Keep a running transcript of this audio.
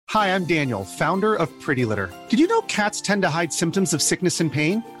Hi, I'm Daniel, founder of Pretty Litter. Did you know cats tend to hide symptoms of sickness and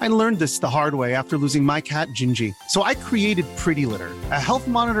pain? I learned this the hard way after losing my cat, Gingy. So I created Pretty Litter, a health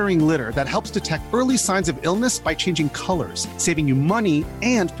monitoring litter that helps detect early signs of illness by changing colors, saving you money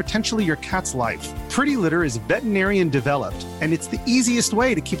and potentially your cat's life. Pretty Litter is veterinarian developed, and it's the easiest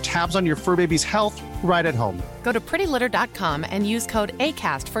way to keep tabs on your fur baby's health right at home. Go to prettylitter.com and use code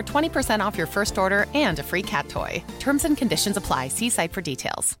ACAST for 20% off your first order and a free cat toy. Terms and conditions apply. See site for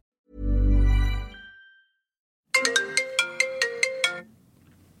details.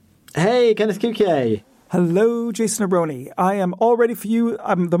 Hey, Kenneth Cukier. Hello, Jason Abroni. I am all ready for you.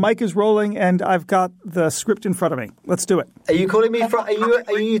 The mic is rolling, and I've got the script in front of me. Let's do it. Are you calling me from? Are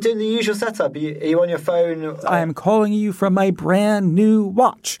you doing the usual setup? Are you on your phone? I am calling you from my brand new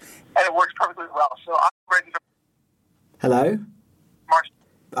watch. And it works perfectly well. So I'm ready to. Hello? March.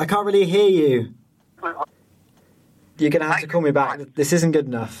 I can't really hear you. You're going to have to call me back. This isn't good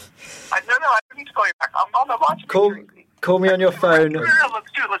enough. No, I don't need to call you back. I'm on the watch. Call me on your phone. No,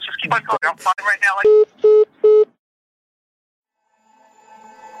 let's do it. Let's just keep on going. I'm fine right now.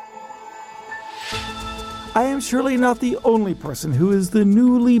 I am surely not the only person who is the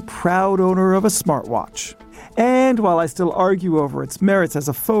newly proud owner of a smartwatch. And while I still argue over its merits as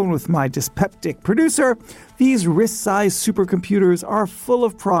a phone with my dyspeptic producer, these wrist-sized supercomputers are full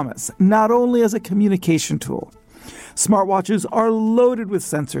of promise, not only as a communication tool. Smartwatches are loaded with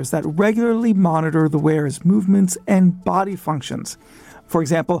sensors that regularly monitor the wearer's movements and body functions. For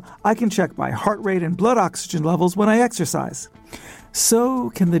example, I can check my heart rate and blood oxygen levels when I exercise.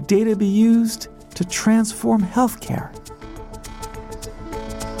 So, can the data be used to transform healthcare?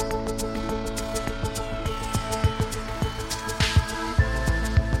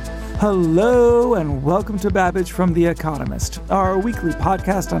 Hello, and welcome to Babbage from The Economist, our weekly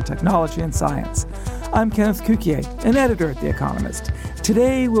podcast on technology and science. I'm Kenneth Cukier, an editor at The Economist.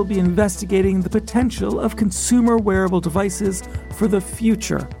 Today, we'll be investigating the potential of consumer wearable devices for the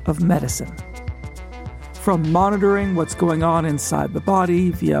future of medicine. From monitoring what's going on inside the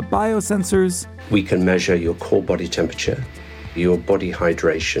body via biosensors, we can measure your core body temperature, your body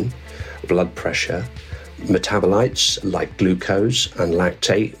hydration, blood pressure, metabolites like glucose and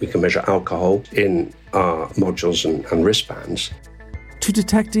lactate. We can measure alcohol in our modules and wristbands. To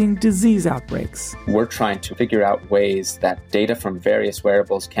detecting disease outbreaks. We're trying to figure out ways that data from various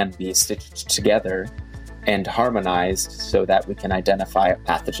wearables can be stitched together and harmonized so that we can identify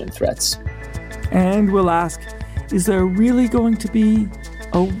pathogen threats. And we'll ask, is there really going to be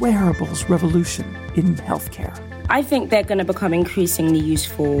a wearables revolution in healthcare? I think they're going to become increasingly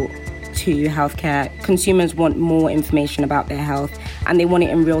useful to healthcare. Consumers want more information about their health, and they want it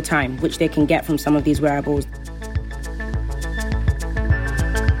in real time, which they can get from some of these wearables.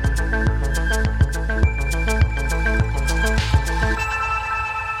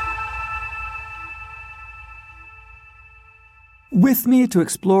 With me to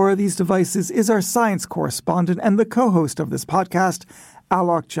explore these devices is our science correspondent and the co-host of this podcast,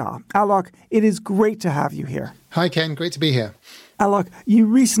 Alok Jha. Alok, it is great to have you here. Hi, Ken. Great to be here. Alok, you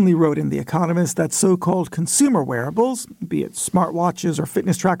recently wrote in The Economist that so-called consumer wearables, be it smartwatches or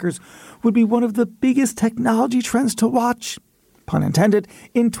fitness trackers, would be one of the biggest technology trends to watch, pun intended,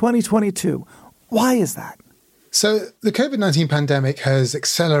 in 2022. Why is that? So the COVID-19 pandemic has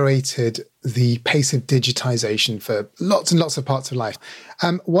accelerated the pace of digitization for lots and lots of parts of life.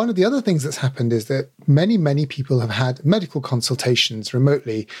 One of the other things that's happened is that many people have had medical consultations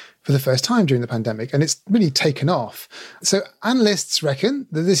remotely for the first time during the pandemic, and it's really taken off. So analysts reckon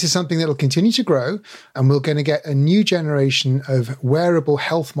that this is something that will continue to grow, and we're going to get a new generation of wearable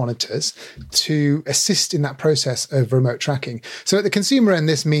health monitors to assist in that process of remote tracking. So at the consumer end,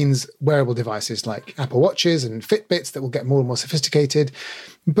 this means wearable devices like Apple Watches and Fitbits that will get more and more sophisticated.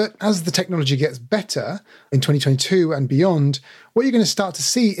 But as the technology gets better in 2022 and beyond, what you're going to start to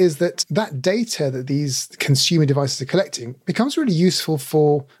see is that data that these consumer devices are collecting becomes really useful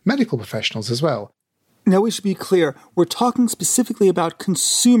for medical professionals as well. Now, we should be clear. We're talking specifically about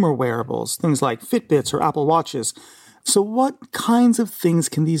consumer wearables, things like Fitbits or Apple Watches. So what kinds of things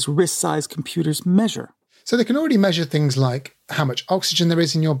can these wrist-sized computers measure? So they can already measure things like how much oxygen there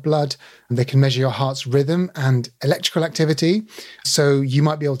is in your blood, and they can measure your heart's rhythm and electrical activity. So you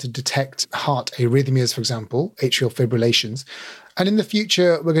might be able to detect heart arrhythmias, for example, atrial fibrillations. And in the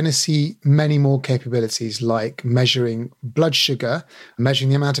future, we're going to see many more capabilities like measuring blood sugar, measuring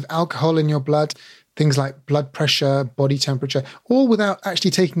the amount of alcohol in your blood, things like blood pressure, body temperature, all without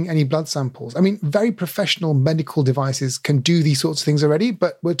actually taking any blood samples. I mean, very professional medical devices can do these sorts of things already,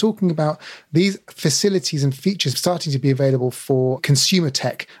 but we're talking about these facilities and features starting to be available for consumer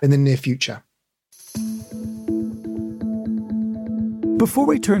tech in the near future. Before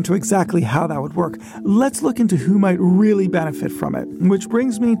we turn to exactly how that would work, let's look into who might really benefit from it, which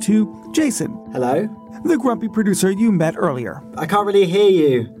brings me to Jason. Hello? The grumpy producer you met earlier. I can't really hear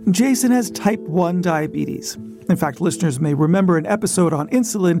you. Jason has type 1 diabetes. In fact, listeners may remember an episode on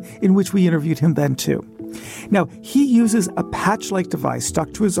insulin in which we interviewed him then too. Now, he uses a patch-like device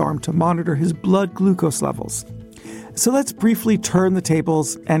stuck to his arm to monitor his blood glucose levels. So let's briefly turn the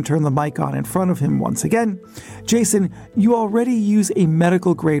tables and turn the mic on in front of him once again. Jason, you already use a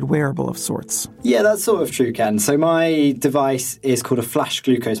medical-grade wearable of sorts. Yeah, that's sort of true, Ken. So my device is called a flash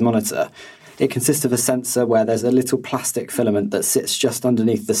glucose monitor. It consists of a sensor where there's a little plastic filament that sits just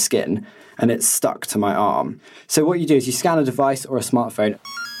underneath the skin, and it's stuck to my arm. So what you do is you scan a device or a smartphone,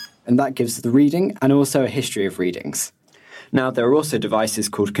 and that gives the reading and also a history of readings. Now, there are also devices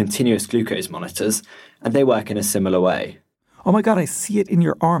called continuous glucose monitors, and they work in a similar way. Oh my God, I see it in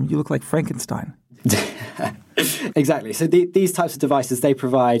your arm. You look like Frankenstein. Exactly. So these types of devices, they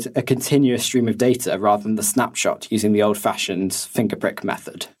provide a continuous stream of data rather than the snapshot using the old-fashioned finger prick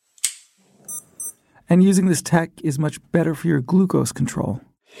method. And using this tech is much better for your glucose control.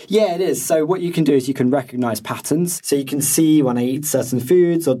 Yeah, it is. So what you can do is you can recognize patterns. So you can see when I eat certain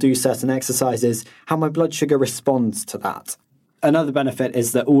foods or do certain exercises, how my blood sugar responds to that. Another benefit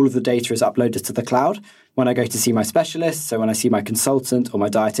is that all of the data is uploaded to the cloud. When I go to see my specialist, so when I see my consultant or my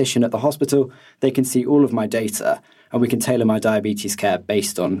dietitian at the hospital, they can see all of my data and we can tailor my diabetes care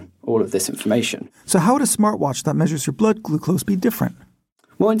based on all of this information. So how would a smartwatch that measures your blood glucose be different?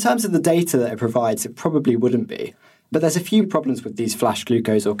 Well, in terms of the data that it provides, it probably wouldn't be. But there's a few problems with these flash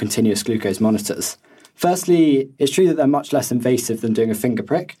glucose or continuous glucose monitors. Firstly, it's true that they're much less invasive than doing a finger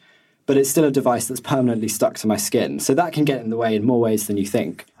prick, but it's still a device that's permanently stuck to my skin. So that can get in the way in more ways than you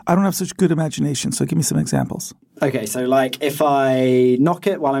think. I don't have such good imagination, so give me some examples. Okay, so like if I knock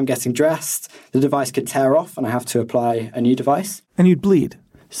it while I'm getting dressed, the device could tear off and I have to apply a new device. And you'd bleed?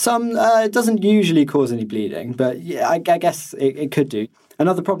 It doesn't usually cause any bleeding, but yeah, I guess it could do.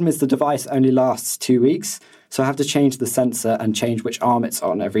 Another problem is the device only lasts 2 weeks, so I have to change the sensor and change which arm it's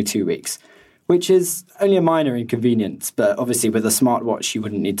on every 2 weeks, which is only a minor inconvenience, but obviously with a smartwatch you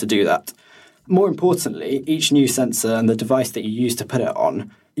wouldn't need to do that. More importantly, each new sensor and the device that you use to put it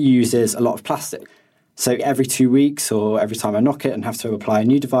on uses a lot of plastic. So every 2 weeks or every time I knock it and have to apply a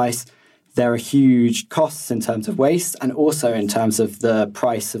new device, there are huge costs in terms of waste and also in terms of the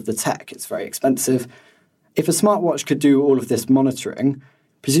price of the tech. It's very expensive. If a smartwatch could do all of this monitoring,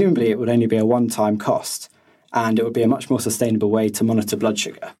 presumably it would only be a one-time cost, and it would be a much more sustainable way to monitor blood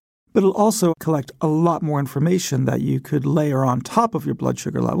sugar. But it'll also collect a lot more information that you could layer on top of your blood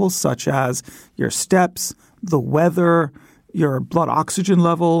sugar levels, such as your steps, the weather, your blood oxygen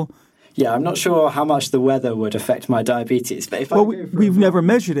level. Yeah, I'm not sure how much the weather would affect my diabetes, but if we've never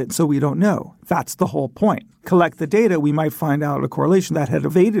measured it, so we don't know. That's the whole point. Collect the data, we might find out a correlation that had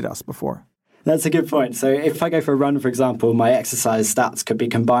evaded us before. That's a good point. So if I go for a run, for example, my exercise stats could be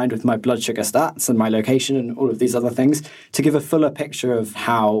combined with my blood sugar stats and my location and all of these other things to give a fuller picture of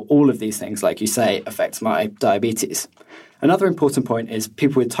how all of these things, like you say, affect my diabetes. Another important point is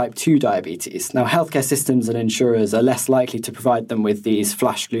people with type 2 diabetes. Now, healthcare systems and insurers are less likely to provide them with these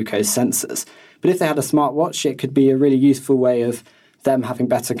flash glucose sensors. But if they had a smartwatch, it could be a really useful way of them having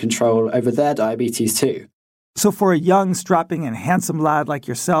better control over their diabetes too. So for a young, strapping and handsome lad like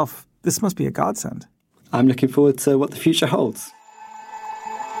yourself, this must be a godsend. I'm looking forward to what the future holds.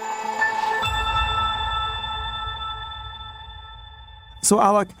 So,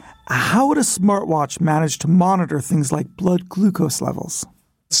 Alec, how would a smartwatch manage to monitor things like blood glucose levels?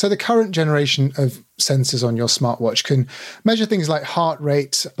 So the current generation of sensors on your smartwatch can measure things like heart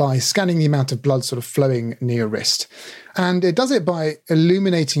rate by scanning the amount of blood sort of flowing near your wrist. And it does it by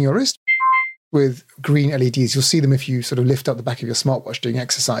illuminating your wrist with green LEDs. You'll see them if you sort of lift up the back of your smartwatch doing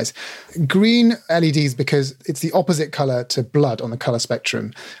exercise. Green LEDs because it's the opposite color to blood on the color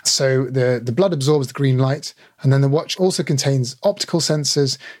spectrum. So the blood absorbs the green light, and then the watch also contains optical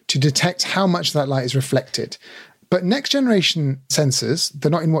sensors to detect how much that light is reflected. But next generation sensors,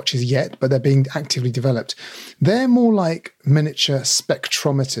 they're not in watches yet, but they're being actively developed. They're more like miniature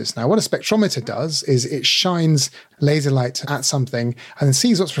spectrometers. Now, what a spectrometer does is it shines laser light at something and then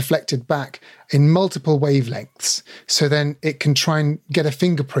sees what's reflected back in multiple wavelengths. So then it can try and get a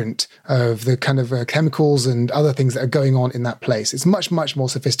fingerprint of the kind of chemicals and other things that are going on in that place. It's much, much more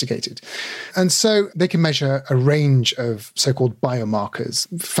sophisticated. And so they can measure a range of so-called biomarkers,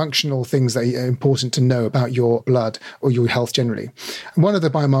 functional things that are important to know about your blood or your health generally. And one of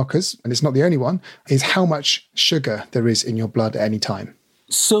the biomarkers, and it's not the only one, is how much sugar there is in your blood at any time.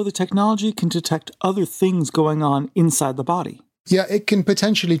 So the technology can detect other things going on inside the body. Yeah, it can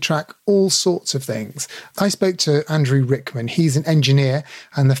potentially track all sorts of things. I spoke to Andrew Rickman. He's an engineer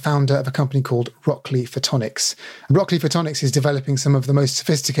and the founder of a company called Rockley Photonics. Rockley Photonics is developing some of the most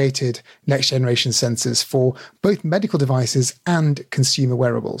sophisticated next-generation sensors for both medical devices and consumer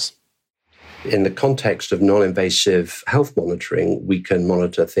wearables. In the context of non-invasive health monitoring, we can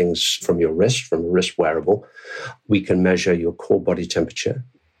monitor things from your wrist, from a wrist wearable. We can measure your core body temperature,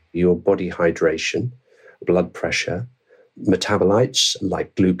 your body hydration, blood pressure, metabolites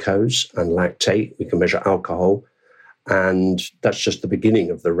like glucose and lactate. We can measure alcohol. And that's just the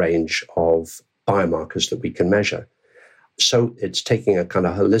beginning of the range of biomarkers that we can measure. So it's taking a kind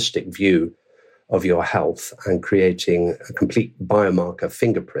of holistic view of your health and creating a complete biomarker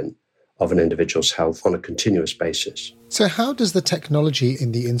fingerprint of an individual's health on a continuous basis. So how does the technology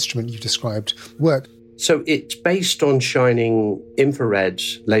in the instrument you've described work? So it's based on shining infrared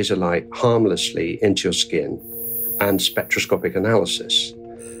laser light harmlessly into your skin and spectroscopic analysis.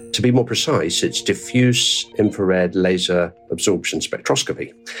 To be more precise, it's diffuse infrared laser absorption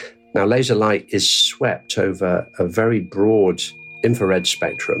spectroscopy. Now, laser light is swept over a very broad infrared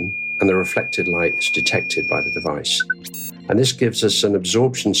spectrum, and the reflected light is detected by the device. And this gives us an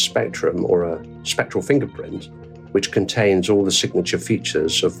absorption spectrum, or a spectral fingerprint, which contains all the signature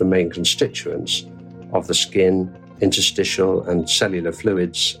features of the main constituents of the skin, interstitial and cellular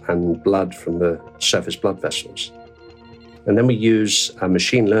fluids, and blood from the surface blood vessels. And then we use a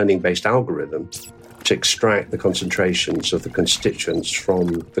machine learning-based algorithm to extract the concentrations of the constituents from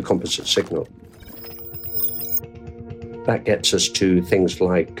the composite signal. That gets us to things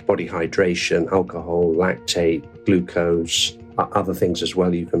like body hydration, alcohol, lactate, glucose, other things as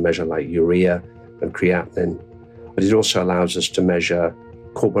well you can measure like urea and creatinine. But it also allows us to measure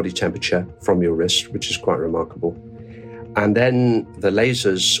core body temperature from your wrist, which is quite remarkable. And then the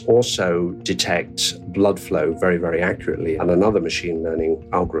lasers also detect blood flow very, very accurately, and another machine learning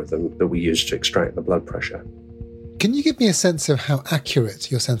algorithm that we use to extract the blood pressure. Can you give me a sense of how accurate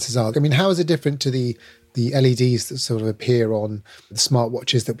your sensors are? I mean, how is it different to the LEDs that sort of appear on the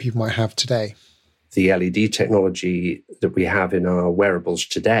smartwatches that people might have today? The LED technology that we have in our wearables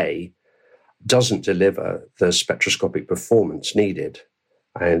today doesn't deliver the spectroscopic performance needed.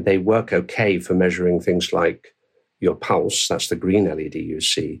 And they work okay for measuring things like your pulse, that's the green LED you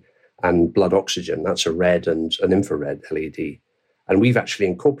see, and blood oxygen, that's a red and an infrared LED. And we've actually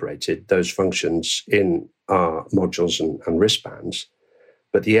incorporated those functions in our modules and wristbands.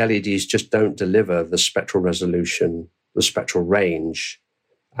 But the LEDs just don't deliver the spectral resolution, the spectral range,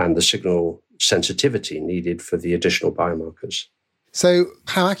 and the signal sensitivity needed for the additional biomarkers. So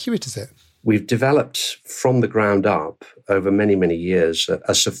how accurate is it? We've developed from the ground up over many, many years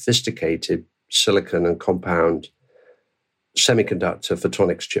a sophisticated silicon and compound semiconductor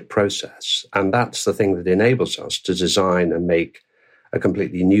photonics chip process. And that's the thing that enables us to design and make a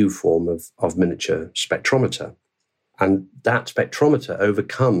completely new form of miniature spectrometer. And that spectrometer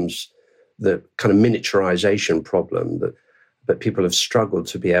overcomes the kind of miniaturization problem that people have struggled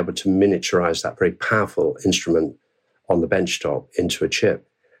to be able to miniaturize that very powerful instrument on the benchtop into a chip.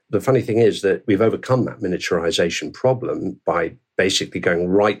 The funny thing is that we've overcome that miniaturization problem by basically going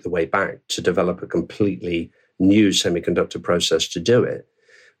right the way back to develop a completely new semiconductor process to do it.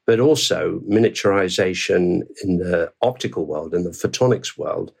 But also miniaturization in the optical world, in the photonics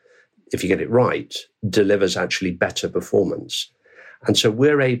world, if you get it right, delivers actually better performance. And so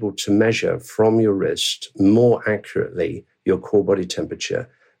we're able to measure from your wrist more accurately your core body temperature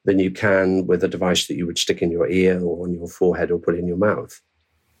than you can with a device that you would stick in your ear or on your forehead or put in your mouth.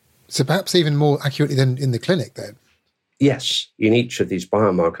 So perhaps even more accurately than in the clinic then? Yes. In each of these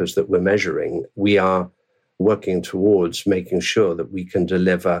biomarkers that we're measuring, we are working towards making sure that we can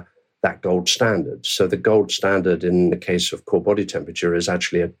deliver that gold standard. So the gold standard in the case of core body temperature is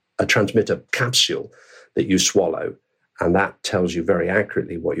actually a transmitter capsule that you swallow. And that tells you very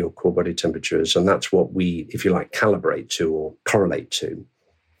accurately what your core body temperature is. And that's what we, if you like, calibrate to or correlate to.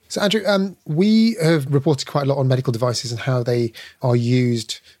 So Andrew, we have reported quite a lot on medical devices and how they are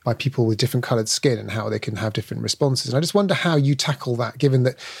used by people with different coloured skin and how they can have different responses. And I just wonder how you tackle that, given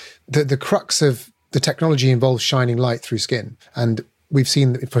that the crux of the technology involves shining light through skin. And we've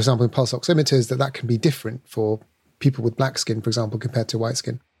seen, for example, in pulse oximeters, that can be different for people with black skin, for example, compared to white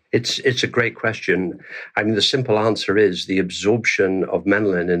skin. It's a great question. I mean, the simple answer is the absorption of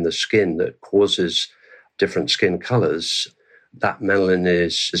melanin in the skin that causes different skin colors. That melanin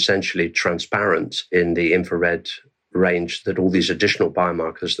is essentially transparent in the infrared range that all these additional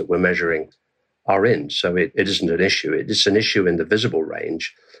biomarkers that we're measuring are in. So it isn't an issue. It is an issue in the visible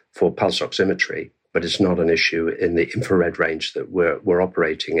range for pulse oximetry, but it's not an issue in the infrared range that we're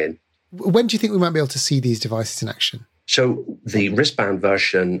operating in. When do you think we might be able to see these devices in action? So the wristband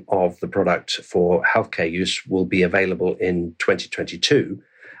version of the product for healthcare use will be available in 2022.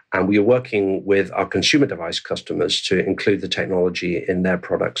 And we are working with our consumer device customers to include the technology in their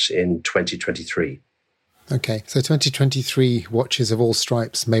products in 2023. Okay, so 2023 watches of all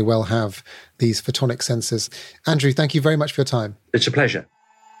stripes may well have these photonic sensors. Andrew, thank you very much for your time. It's a pleasure.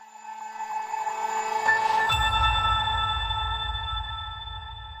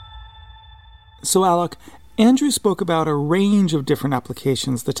 So, Alok, Andrew spoke about a range of different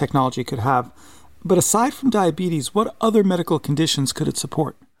applications the technology could have. But aside from diabetes, what other medical conditions could it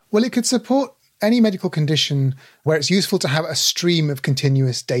support? Well, it could support any medical condition where it's useful to have a stream of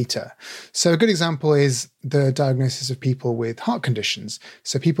continuous data. So a good example is the diagnosis of people with heart conditions.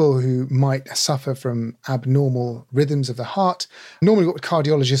 So people who might suffer from abnormal rhythms of the heart. Normally what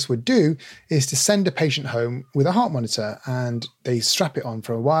cardiologists would do is to send a patient home with a heart monitor, and they strap it on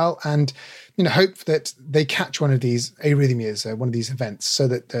for a while and hope that they catch one of these arrhythmias, one of these events, so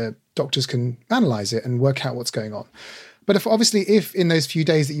that the doctors can analyze it and work out what's going on. But if in those few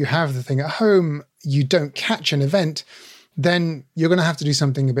days that you have the thing at home, you don't catch an event, then you're going to have to do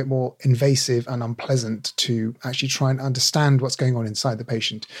something a bit more invasive and unpleasant to actually try and understand what's going on inside the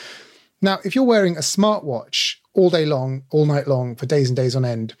patient. Now, if you're wearing a smartwatch all day long, all night long, for days and days on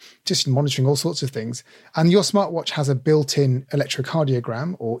end, just monitoring all sorts of things, and your smartwatch has a built-in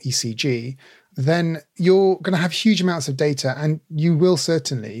electrocardiogram or ECG, then you're going to have huge amounts of data, and you will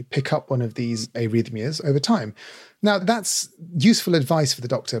certainly pick up one of these arrhythmias over time. Now, that's useful advice for the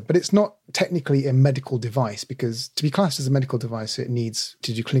doctor, but it's not technically a medical device, because to be classed as a medical device, it needs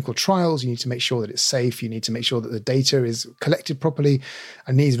to do clinical trials. You need to make sure that it's safe. You need to make sure that the data is collected properly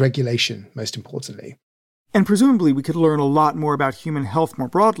and needs regulation, most importantly. And presumably we could learn a lot more about human health more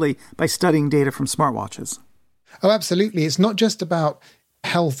broadly by studying data from smartwatches. Oh, absolutely. It's not just about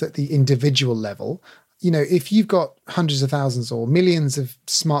health at the individual level. If you've got hundreds of thousands or millions of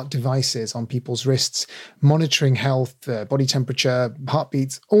smart devices on people's wrists, monitoring health, body temperature,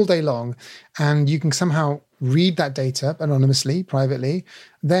 heartbeats all day long, and you can somehow read that data anonymously, privately,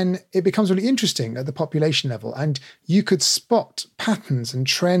 then it becomes really interesting at the population level. And you could spot patterns and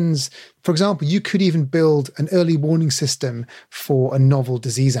trends. For example, you could even build an early warning system for a novel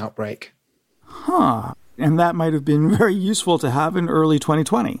disease outbreak. And that might have been very useful to have in early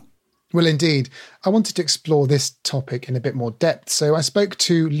 2020. Well, indeed. I wanted to explore this topic in a bit more depth. So I spoke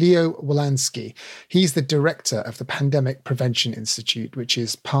to Leo Wolanski. He's the director of the Pandemic Prevention Institute, which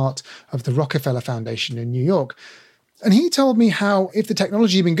is part of the Rockefeller Foundation in New York. And he told me how, if the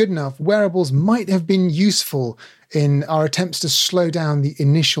technology had been good enough, wearables might have been useful in our attempts to slow down the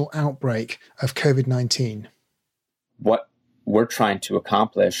initial outbreak of COVID-19. What we're trying to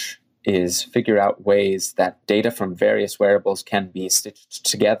accomplish is figure out ways that data from various wearables can be stitched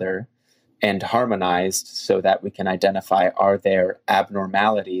together and harmonized so that we can identify, are there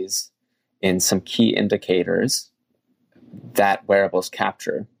abnormalities in some key indicators that wearables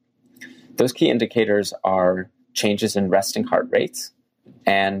capture. Those key indicators are changes in resting heart rates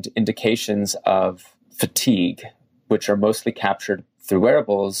and indications of fatigue, which are mostly captured through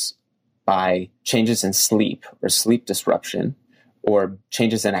wearables by changes in sleep or sleep disruption, or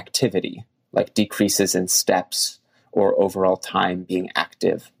changes in activity, like decreases in steps or overall time being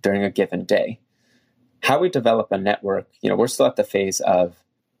active during a given day. How we develop a network, we're still at the phase of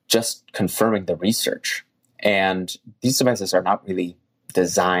just confirming the research. And these devices are not really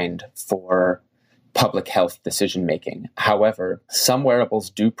designed for public health decision-making. However, some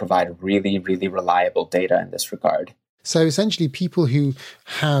wearables do provide really, really reliable data in this regard. So essentially, people who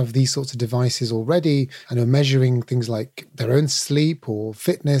have these sorts of devices already and are measuring things like their own sleep or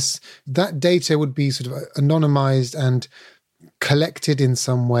fitness, that data would be sort of anonymized and collected in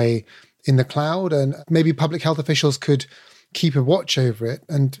some way in the cloud. And maybe public health officials could keep a watch over it.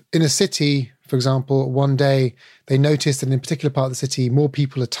 And in a city, for example, one day they noticed that in a particular part of the city, more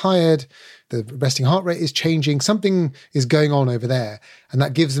people are tired, the resting heart rate is changing, something is going on over there. And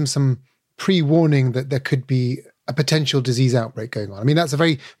that gives them some pre-warning that there could be a potential disease outbreak going on. I mean, that's a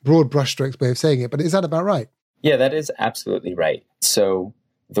very broad brushstrokes way of saying it, but is that about right? Yeah, that is absolutely right. So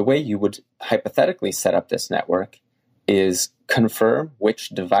the way you would hypothetically set up this network is confirm which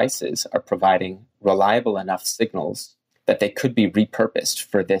devices are providing reliable enough signals that they could be repurposed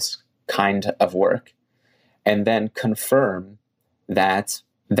for this kind of work, and then confirm that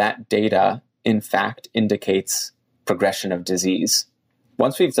that data, in fact, indicates progression of disease.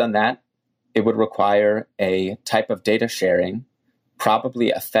 Once we've done that, it would require a type of data sharing,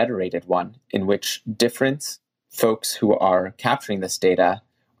 probably a federated one, in which different folks who are capturing this data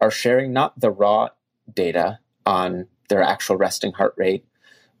are sharing not the raw data on their actual resting heart rate,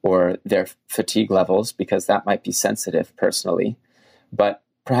 or their fatigue levels, because that might be sensitive personally, but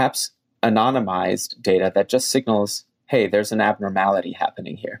perhaps anonymized data that just signals, hey, there's an abnormality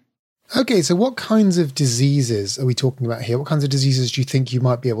happening here. Okay, so what kinds of diseases are we talking about here? What kinds of diseases do you think you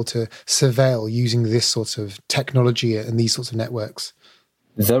might be able to surveil using this sort of technology and these sorts of networks?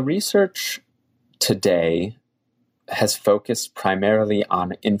 The research today has focused primarily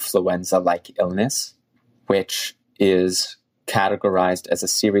on influenza-like illness, which is categorized as a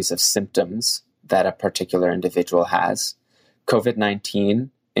series of symptoms that a particular individual has. COVID-19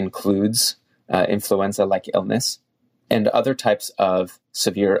 includes influenza-like illness, and other types of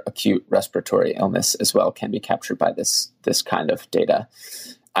severe acute respiratory illness as well can be captured by this kind of data.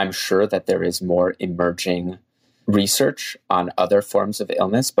 I'm sure that there is more emerging research on other forms of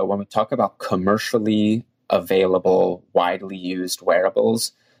illness, but when we talk about commercially available, widely used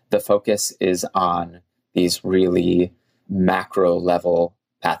wearables, the focus is on these really macro level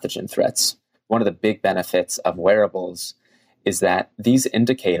pathogen threats. One of the big benefits of wearables is that these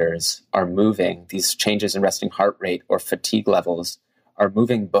indicators are moving, these changes in resting heart rate or fatigue levels are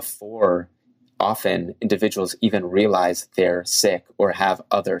moving before often individuals even realize they're sick or have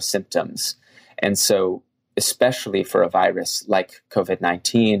other symptoms. And so, especially for a virus like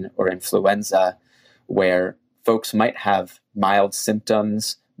COVID-19 or influenza, where folks might have mild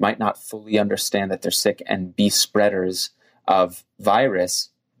symptoms, might not fully understand that they're sick and be spreaders of virus,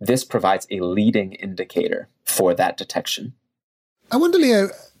 this provides a leading indicator for that detection. I wonder, Leo,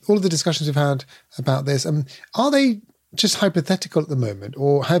 all of the discussions we've had about this, are they just hypothetical at the moment?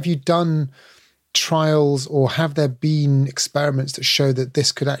 Or have you done trials, or have there been experiments that show that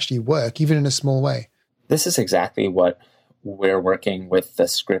this could actually work, even in a small way? This is exactly what we're working with the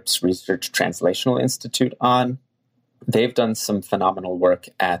Scripps Research Translational Institute on. They've done some phenomenal work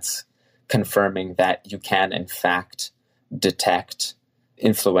at confirming that you can, in fact, detect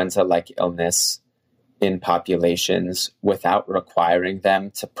influenza-like illness in populations without requiring them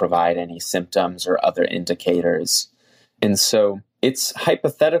to provide any symptoms or other indicators. And so it's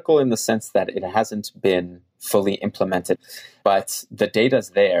hypothetical in the sense that it hasn't been fully implemented, but the data's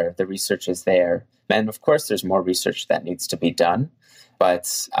there, the research is there. And of course, there's more research that needs to be done,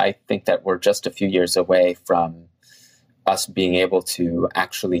 but I think that we're just a few years away from us being able to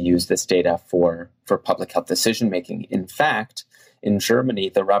actually use this data for public health decision-making. In fact, in Germany,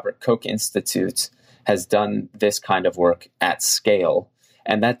 the Robert Koch Institute has done this kind of work at scale,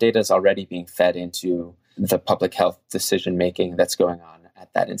 and that data is already being fed into the public health decision-making that's going on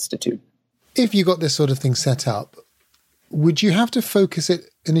at that institute. If you got this sort of thing set up, would you have to focus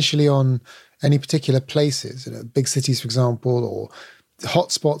it initially on any particular places, big cities, for example, or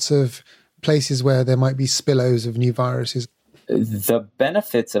hotspots of places where there might be spillovers of new viruses? The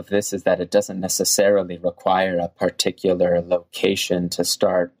benefits of this is that it doesn't necessarily require a particular location to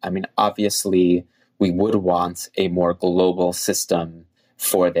start. I mean, obviously, we would want a more global system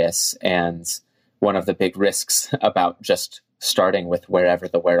for this. And one of the big risks about just starting with wherever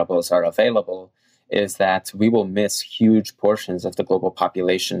the wearables are available is that we will miss huge portions of the global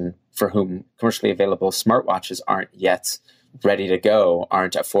population for whom commercially available smartwatches aren't yet ready to go,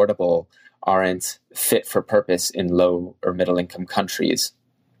 aren't affordable, aren't fit for purpose in low or middle income countries.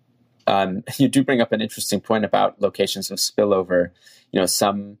 You do bring up an interesting point about locations of spillover.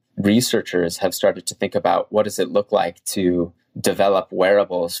 Some researchers have started to think about what does it look like to develop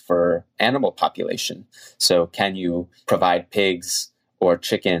wearables for animal population. So can you provide pigs or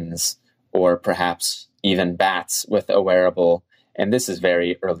chickens or perhaps even bats with a wearable? And this is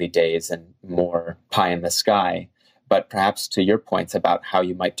very early days and more pie in the sky. But perhaps to your point about how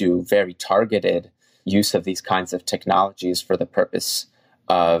you might do very targeted use of these kinds of technologies for the purpose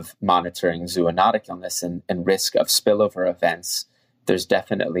of monitoring zoonotic illness and risk of spillover events, there's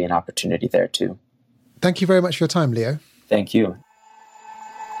definitely an opportunity there too. Thank you very much for your time, Leo. Thank you.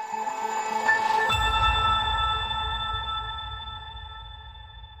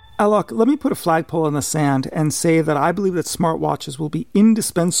 Alok, let me put a flagpole in the sand and say that I believe that smartwatches will be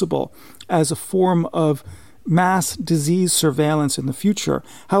indispensable as a form of mass disease surveillance in the future.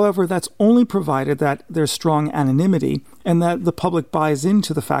 However, that's only provided that there's strong anonymity and that the public buys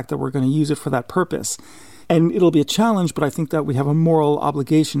into the fact that we're going to use it for that purpose. And it'll be a challenge, but I think that we have a moral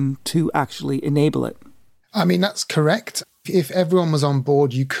obligation to actually enable it. I mean, that's correct. If everyone was on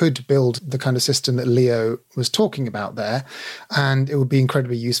board, you could build the kind of system that Leo was talking about there, and it would be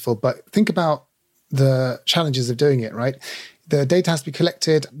incredibly useful. But think about the challenges of doing it, right? The data has to be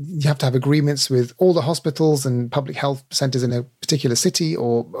collected. You have to have agreements with all the hospitals and public health centers in a particular city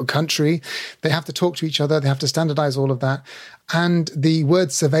or a country. They have to talk to each other. They have to standardize all of that. And the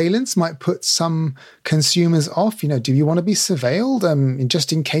word surveillance might put some consumers off. Do you want to be surveilled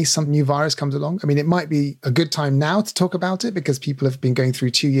just in case some new virus comes along? I mean, it might be a good time now to talk about it because people have been going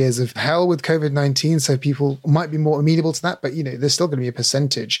through 2 years of hell with COVID-19. So people might be more amenable to that. But, there's still going to be a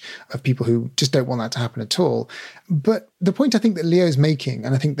percentage of people who just don't want that to happen at all. But the point I think that Leo's making,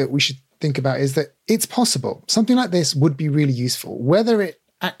 and I think that we should think about, is that it's possible. Something like this would be really useful. Whether it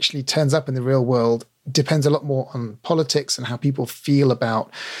actually turns up in the real world depends a lot more on politics and how people feel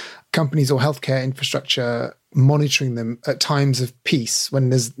about companies or healthcare infrastructure monitoring them at times of peace when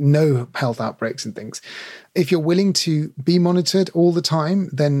there's no health outbreaks and things. If you're willing to be monitored all the time,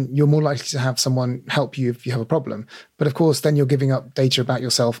 then you're more likely to have someone help you if you have a problem. But of course, then you're giving up data about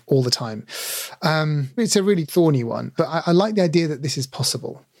yourself all the time. It's a really thorny one, but I like the idea that this is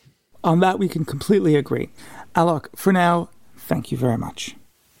possible. On that, we can completely agree. Alok, for now, thank you very much.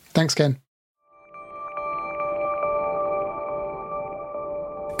 Thanks, Ken.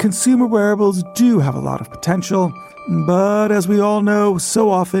 Consumer wearables do have a lot of potential, but as we all know,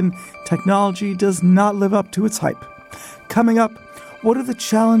 so often, technology does not live up to its hype. Coming up, what are the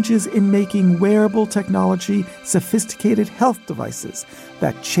challenges in making wearable technology sophisticated health devices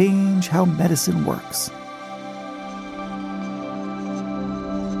that change how medicine works?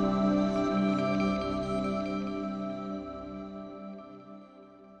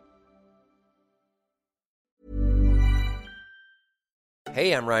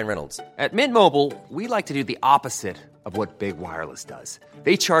 Hey, I'm Ryan Reynolds. At Mint Mobile, we like to do the opposite of what Big Wireless does.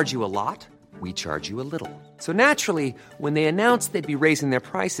 They charge you a lot, we charge you a little. So naturally, when they announced they'd be raising their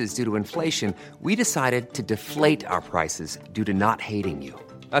prices due to inflation, we decided to deflate our prices due to not hating you.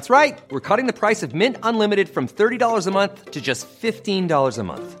 That's right. We're cutting the price of Mint Unlimited from $30 a month to just $15 a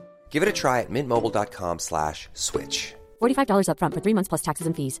month. Give it a try at mintmobile.com/switch. $45 up front for 3 months plus taxes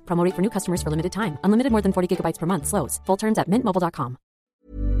and fees. Promo rate for new customers for limited time. Unlimited more than 40 gigabytes per month. Slows full terms at mintmobile.com.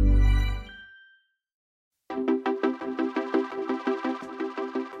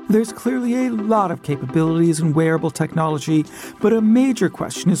 There's clearly a lot of capabilities in wearable technology, but a major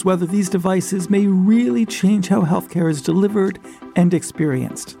question is whether these devices may really change how healthcare is delivered and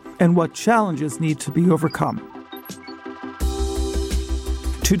experienced, and what challenges need to be overcome.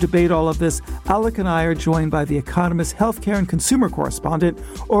 To debate all of this, Alok and I are joined by The Economist healthcare and consumer correspondent,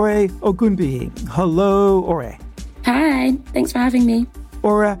 Ore Ogunbiyi. Hello, Ore. Hi, thanks for having me.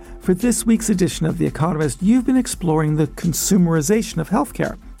 Ore, for this week's edition of The Economist, you've been exploring the consumerization of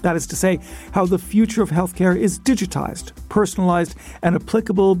healthcare. That is to say, how the future of healthcare is digitized, personalized, and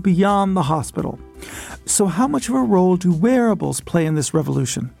applicable beyond the hospital. So how much of a role do wearables play in this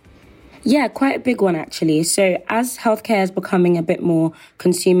revolution? Yeah, quite a big one, actually. So as healthcare is becoming a bit more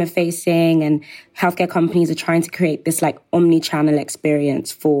consumer-facing and healthcare companies are trying to create this omni-channel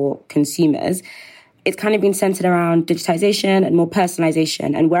experience for consumers, it's kind of been centered around digitization and more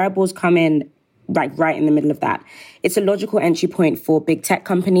personalization, and wearables come in right in the middle of that. It's a logical entry point for big tech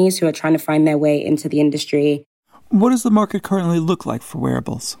companies who are trying to find their way into the industry. What does the market currently look like for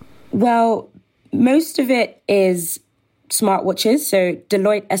wearables? Well, most of it is smartwatches. So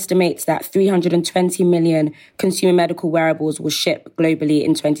Deloitte estimates that 320 million consumer medical wearables will ship globally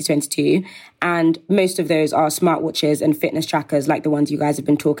in 2022. And most of those are smartwatches and fitness trackers like the ones you guys have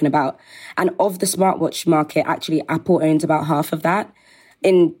been talking about. And of the smartwatch market, actually, Apple owns about half of that.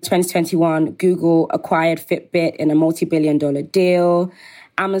 In 2021, Google acquired Fitbit in a multi-billion-dollar deal.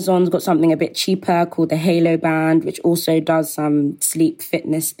 Amazon's got something a bit cheaper called the Halo Band, which also does some sleep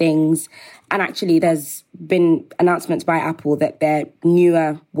fitness things. And actually, there's been announcements by Apple that their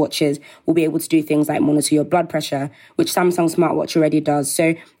newer watches will be able to do things like monitor your blood pressure, which Samsung smartwatch already does.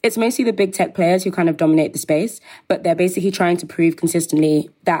 So it's mostly the big tech players who kind of dominate the space, but they're basically trying to prove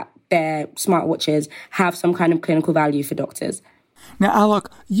consistently that their smartwatches have some kind of clinical value for doctors. Now, Alok,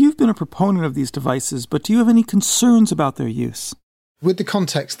 you've been a proponent of these devices, but do you have any concerns about their use? With the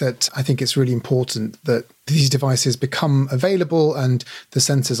context that I think it's really important that these devices become available and the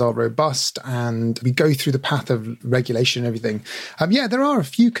sensors are robust and we go through the path of regulation and everything. There are a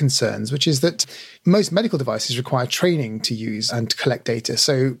few concerns, which is that most medical devices require training to use and to collect data.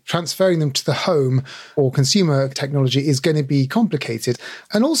 So transferring them to the home or consumer technology is going to be complicated.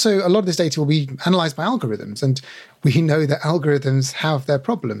 And also a lot of this data will be analyzed by algorithms. And we know that algorithms have their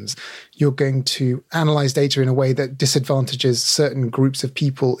problems. You're going to analyze data in a way that disadvantages certain groups of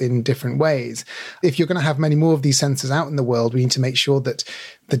people in different ways. If you're going to have have many more of these sensors out in the world, we need to make sure that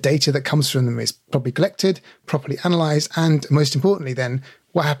the data that comes from them is properly collected, properly analyzed, and most importantly then,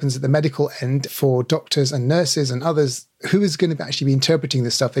 what happens at the medical end for doctors and nurses and others, who is going to actually be interpreting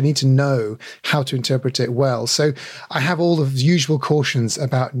this stuff? They need to know how to interpret it well. So I have all of the usual cautions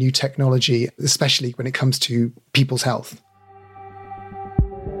about new technology, especially when it comes to people's health.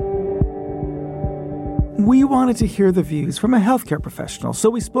 We wanted to hear the views from a healthcare professional,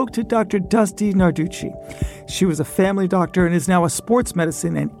 so we spoke to Dr. Dusty Narducci. She was a family doctor and is now a sports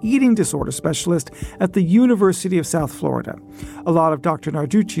medicine and eating disorder specialist at the University of South Florida. A lot of Dr.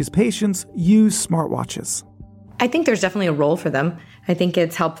 Narducci's patients use smartwatches. I think there's definitely a role for them. I think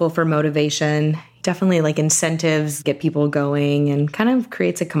it's helpful for motivation, definitely like incentives, get people going, and kind of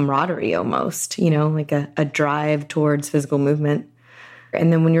creates a camaraderie almost, like a drive towards physical movement.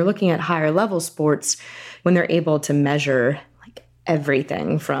 And then when you're looking at higher level sports, when they're able to measure like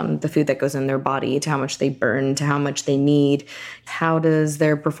everything from the food that goes in their body to how much they burn to how much they need, how does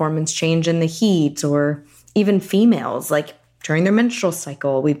their performance change in the heat, or even females, like during their menstrual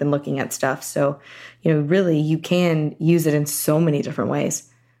cycle, we've been looking at stuff. So, really you can use it in so many different ways.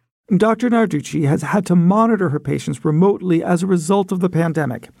 Dr. Narducci has had to monitor her patients remotely as a result of the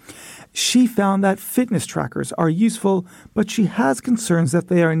pandemic. She found that fitness trackers are useful, but she has concerns that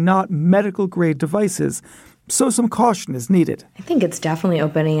they are not medical-grade devices, so some caution is needed. I think it's definitely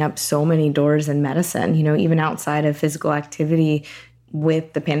opening up so many doors in medicine, even outside of physical activity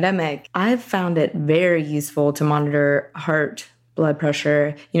with the pandemic. I've found it very useful to monitor heart, blood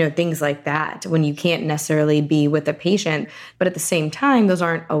pressure, things like that, when you can't necessarily be with a patient. But at the same time, those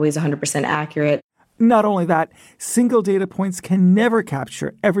aren't always 100% accurate. Not only that, single data points can never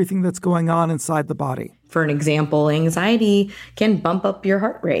capture everything that's going on inside the body. For an example, anxiety can bump up your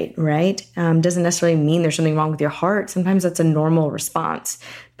heart rate, right? Doesn't necessarily mean there's something wrong with your heart. Sometimes that's a normal response,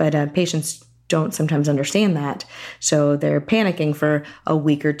 but patients don't sometimes understand that. So they're panicking for a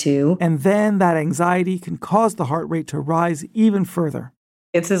week or two. And then that anxiety can cause the heart rate to rise even further.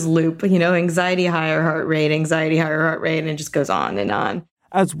 It's this loop, anxiety, higher heart rate, and it just goes on and on.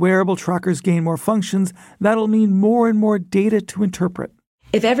 As wearable trackers gain more functions, that'll mean more and more data to interpret.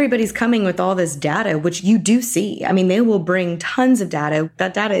 If everybody's coming with all this data, which you do see, they will bring tons of data.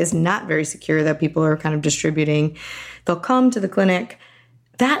 That data is not very secure that people are kind of distributing. They'll come to the clinic.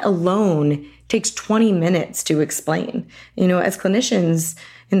 That alone takes 20 minutes to explain. As clinicians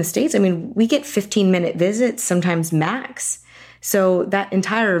in the States, we get 15-minute visits, sometimes max. So that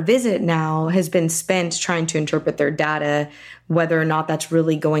entire visit now has been spent trying to interpret their data, whether or not that's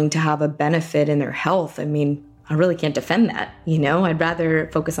really going to have a benefit in their health. I really can't defend that. I'd rather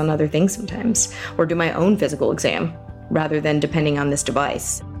focus on other things sometimes, or do my own physical exam rather than depending on this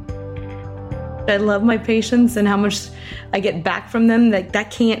device. I love my patients and how much I get back from them.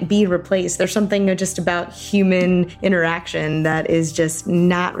 That can't be replaced. There's something just about human interaction that is just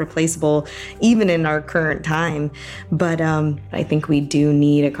not replaceable, even in our current time. But I think we do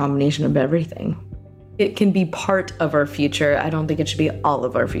need a combination of everything. It can be part of our future. I don't think it should be all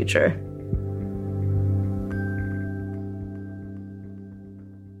of our future.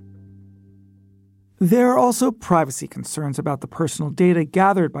 There are also privacy concerns about the personal data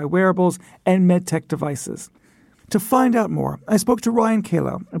gathered by wearables and medtech devices. To find out more, I spoke to Ryan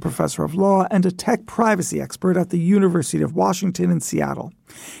Kalo, a professor of law and a tech privacy expert at the University of Washington in Seattle.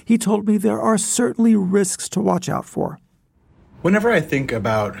 He told me there are certainly risks to watch out for. Whenever I think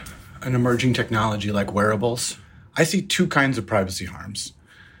about an emerging technology like wearables, I see two kinds of privacy harms.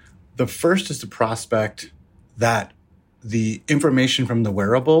 The first is the prospect that the information from the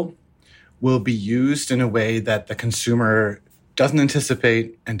wearable will be used in a way that the consumer doesn't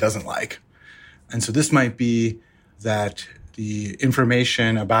anticipate and doesn't like. And so this might be that the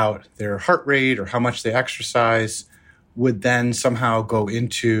information about their heart rate or how much they exercise would then somehow go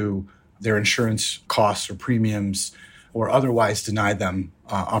into their insurance costs or premiums or otherwise deny them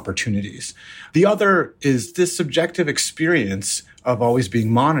opportunities. The other is this subjective experience of always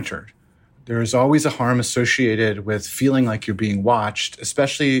being monitored. There is always a harm associated with feeling like you're being watched,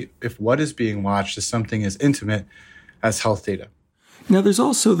 especially if what is being watched is something as intimate as health data. Now, there's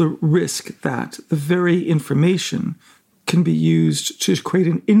also the risk that the very information can be used to create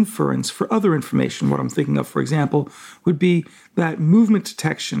an inference for other information. What I'm thinking of, for example, would be that movement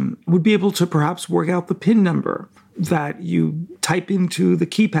detection would be able to perhaps work out the PIN number that you type into the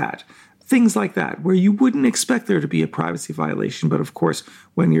keypad. Things like that, where you wouldn't expect there to be a privacy violation. But of course,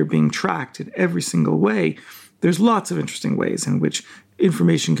 when you're being tracked in every single way, there's lots of interesting ways in which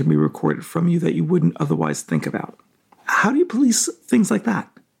information can be recorded from you that you wouldn't otherwise think about. How do you police things like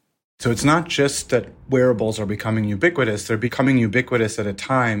that? So it's not just that wearables are becoming ubiquitous. They're becoming ubiquitous at a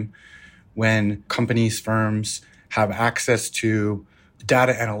time when companies, firms have access to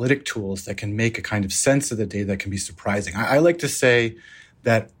data analytic tools that can make a kind of sense of the data that can be surprising. I like to say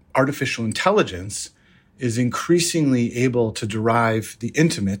that artificial intelligence is increasingly able to derive the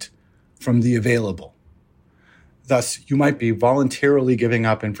intimate from the available. Thus, you might be voluntarily giving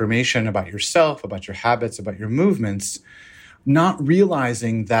up information about yourself, about your habits, about your movements, not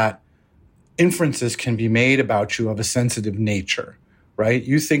realizing that inferences can be made about you of a sensitive nature, right?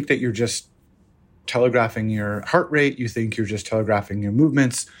 You think that you're just telegraphing your heart rate, you think you're just telegraphing your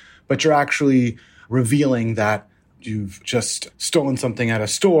movements, but you're actually revealing that you've just stolen something at a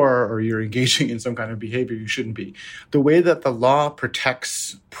store or you're engaging in some kind of behavior you shouldn't be. The way that the law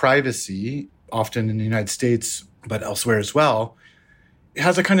protects privacy, often in the United States, but elsewhere as well, it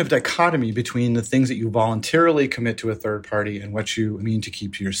has a kind of dichotomy between the things that you voluntarily commit to a third party and what you mean to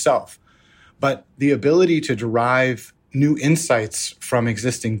keep to yourself. But the ability to derive new insights from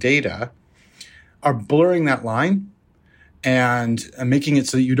existing data are blurring that line and making it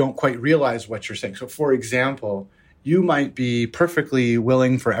so that you don't quite realize what you're saying. So, for example, you might be perfectly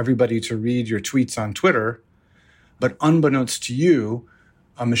willing for everybody to read your tweets on Twitter, but unbeknownst to you,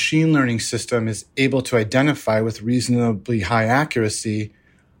 a machine learning system is able to identify with reasonably high accuracy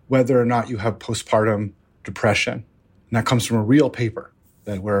whether or not you have postpartum depression. And that comes from a real paper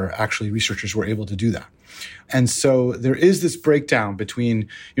that where actually researchers were able to do that. And so there is this breakdown between,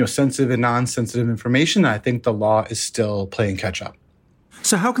 sensitive and non-sensitive information. I think the law is still playing catch up.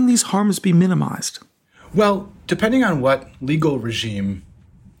 So how can these harms be minimized? Well, depending on what legal regime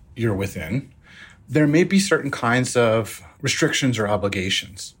you're within, there may be certain kinds of restrictions or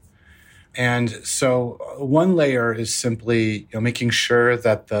obligations. And so one layer is simply making sure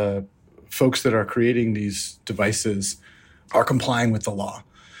that the folks that are creating these devices are complying with the law.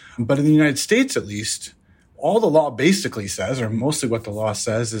 But in the United States, at least, all the law basically says, or mostly what the law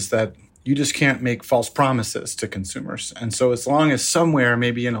says, is that you just can't make false promises to consumers. And so as long as somewhere,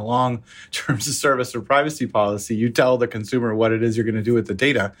 maybe in a long terms of service or privacy policy, you tell the consumer what it is you're going to do with the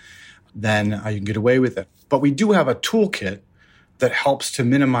data, then you can get away with it. But we do have a toolkit that helps to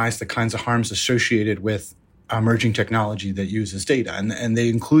minimize the kinds of harms associated with emerging technology that uses data. And they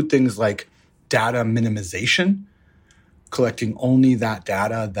include things like data minimization, collecting only that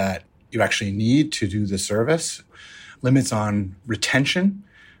data that you actually need to do the service, limits on retention,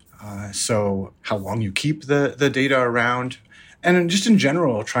 so how long you keep the data around, and just in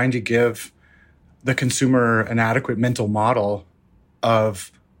general, trying to give the consumer an adequate mental model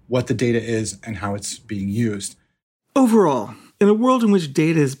of what the data is and how it's being used. Overall, in a world in which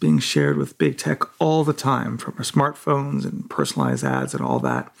data is being shared with big tech all the time, from our smartphones and personalized ads and all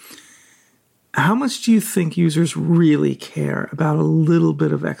that, how much do you think users really care about a little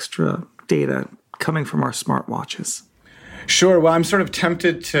bit of extra data coming from our smartwatches? Sure. Well, I'm sort of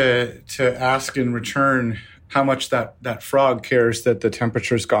tempted to ask in return how much that frog cares that the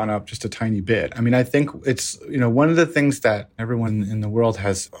temperature's gone up just a tiny bit. I mean, I think it's, one of the things that everyone in the world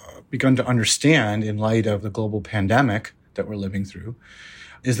has begun to understand in light of the global pandemic that we're living through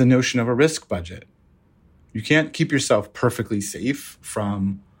is the notion of a risk budget. You can't keep yourself perfectly safe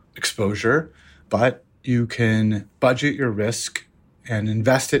from exposure, but you can budget your risk and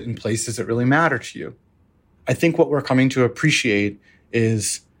invest it in places that really matter to you. I think what we're coming to appreciate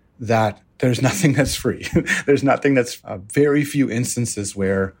is that there's nothing that's free. There's nothing that's very few instances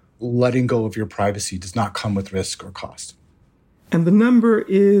where letting go of your privacy does not come with risk or cost. And the number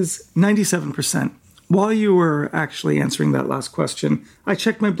is 97%. While you were actually answering that last question, I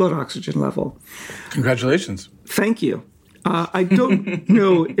checked my blood oxygen level. Congratulations. Thank you. I don't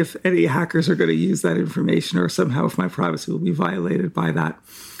know if any hackers are going to use that information or somehow if my privacy will be violated by that.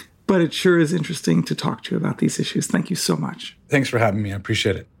 But it sure is interesting to talk to you about these issues. Thank you so much. Thanks for having me. I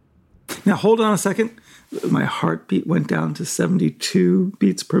appreciate it. Now, hold on a second. My heartbeat went down to 72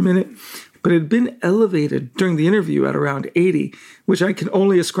 beats per minute, but it had been elevated during the interview at around 80, which I can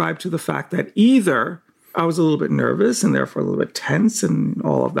only ascribe to the fact that either I was a little bit nervous and therefore a little bit tense and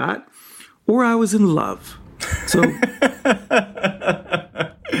all of that, or I was in love. So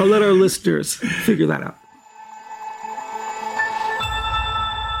I'll let our listeners figure that out.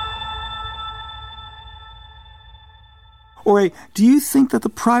 Ori, do you think that the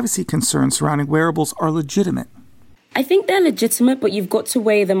privacy concerns surrounding wearables are legitimate? I think they're legitimate, but you've got to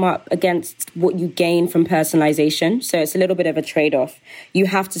weigh them up against what you gain from personalization. So it's a little bit of a trade-off. You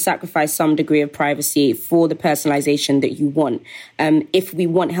have to sacrifice some degree of privacy for the personalization that you want. If we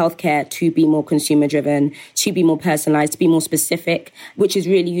want healthcare to be more consumer-driven, to be more personalized, to be more specific, which is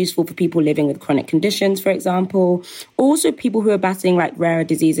really useful for people living with chronic conditions, for example, also people who are battling like rarer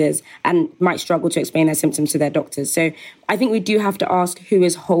diseases and might struggle to explain their symptoms to their doctors. So I think we do have to ask who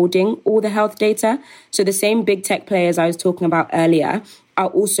is holding all the health data. So the same big tech players I was talking about earlier are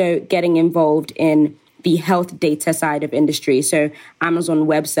also getting involved in the health data side of industry. So Amazon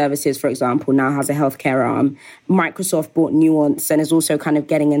Web Services, for example, now has a healthcare arm. Microsoft bought Nuance and is also kind of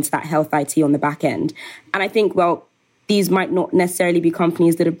getting into that health IT on the back end. And I think, well, these might not necessarily be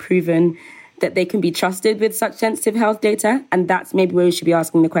companies that have proven that they can be trusted with such sensitive health data. And that's maybe where we should be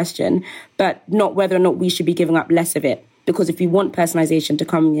asking the question, but not whether or not we should be giving up less of it. Because if we want personalization to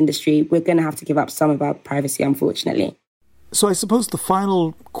come in the industry, we're going to have to give up some of our privacy, unfortunately. So I suppose the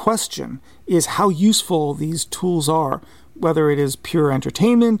final question is how useful these tools are, whether it is pure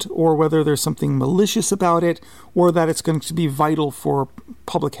entertainment or whether there's something malicious about it or that it's going to be vital for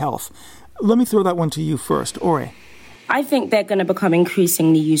public health. Let me throw that one to you first. Ore. I think they're going to become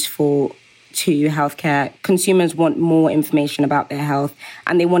increasingly useful to healthcare. Consumers want more information about their health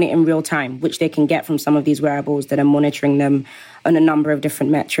and they want it in real time, which they can get from some of these wearables that are monitoring them on a number of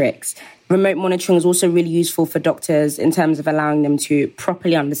different metrics. Remote monitoring is also really useful for doctors in terms of allowing them to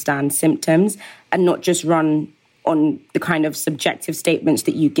properly understand symptoms and not just run on the kind of subjective statements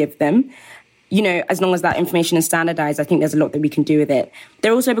that you give them. You know, as long as that information is standardized, I think there's a lot that we can do with it.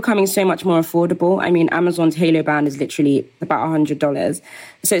 They're also becoming so much more affordable. I mean, Amazon's Halo band is literally about $100.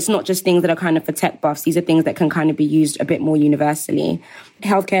 So it's not just things that are kind of for tech buffs. These are things that can kind of be used a bit more universally.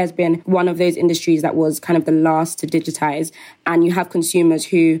 Healthcare has been one of those industries that was kind of the last to digitize. And you have consumers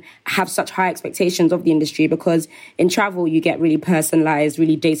who have such high expectations of the industry because in travel, you get really personalized,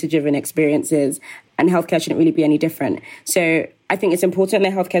 really data-driven experiences. And healthcare shouldn't really be any different. So I think it's important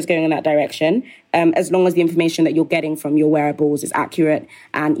that healthcare is going in that direction, as long as the information that you're getting from your wearables is accurate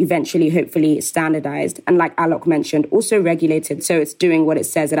and eventually, hopefully, standardized. And like Alok mentioned, also regulated, so it's doing what it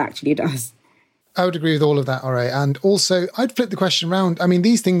says it actually does. I would agree with all of that, Ore. And also, I'd flip the question around. I mean,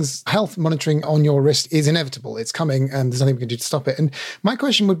 these things, health monitoring on your wrist is inevitable. It's coming and there's nothing we can do to stop it. And my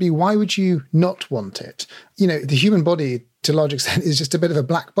question would be, why would you not want it? You know, the human body, to a large extent, is just a bit of a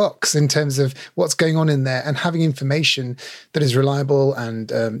black box in terms of what's going on in there, and having information that is reliable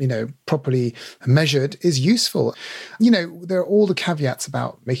and, properly measured is useful. You know, there are all the caveats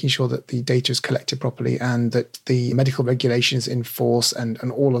about making sure that the data is collected properly and that the medical regulations in force and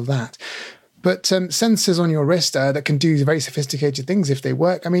all of that. But sensors on your wrist that can do very sophisticated things if they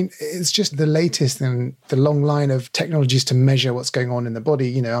work. I mean, it's just the latest in the long line of technologies to measure what's going on in the body.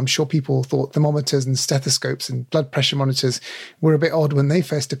 You know, I'm sure people thought thermometers and stethoscopes and blood pressure monitors were a bit odd when they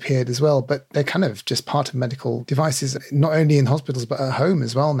first appeared as well. But they're kind of just part of medical devices, not only in hospitals, but at home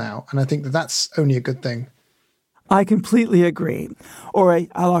as well now. And I think that that's only a good thing. I completely agree. Ore,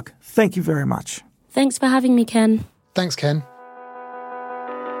 Alok, thank you very much. Thanks for having me, Ken. Thanks, Ken.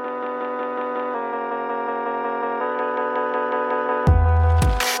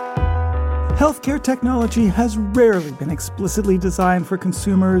 Healthcare technology has rarely been explicitly designed for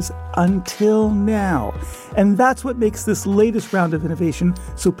consumers until now. And that's what makes this latest round of innovation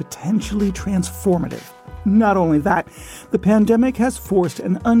so potentially transformative. Not only that, the pandemic has forced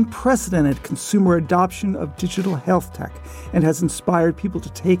an unprecedented consumer adoption of digital health tech and has inspired people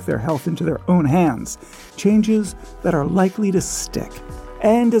to take their health into their own hands, changes that are likely to stick.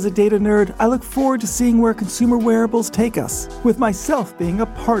 And as a data nerd, I look forward to seeing where consumer wearables take us, with myself being a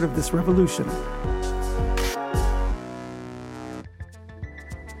part of this revolution.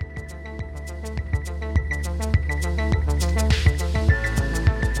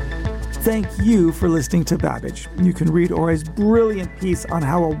 Thank you for listening to Babbage. You can read Ore's brilliant piece on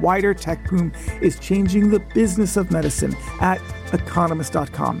how a wider tech boom is changing the business of medicine at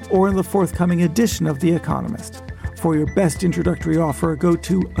economist.com or in the forthcoming edition of The Economist. For your best introductory offer, go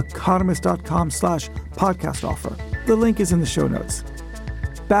to economist.com/podcast offer. The link is in the show notes.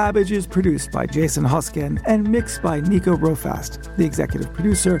 Babbage is produced by Jason Husken and mixed by Nico Rofast. The executive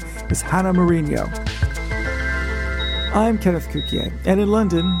producer is Hannah Mourinho. I'm Kenneth Cukier, and in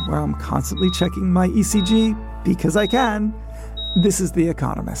London, where I'm constantly checking my ECG because I can, this is The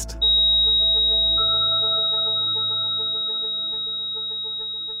Economist.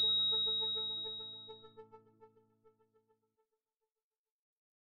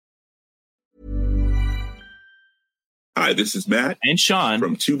 Hi, this is Matt and Sean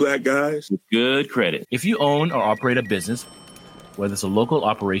from Two Black Guys with Good Credit. If you own or operate a business, whether it's a local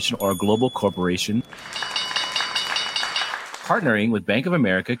operation or a global corporation, Partnering with Bank of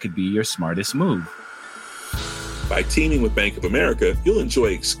America could be your smartest move. By teaming with Bank of America, you'll enjoy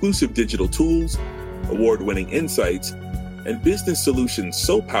exclusive digital tools, award-winning insights, and business solutions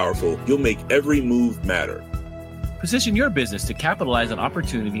so powerful you'll make every move matter. Position your business to capitalize on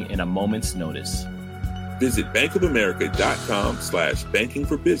opportunity in a moment's notice. Visit bankofamerica.com/banking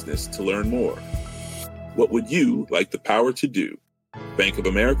for business to learn more. What would you like the power to do? Bank of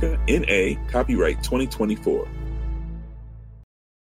America, N.A., copyright 2024.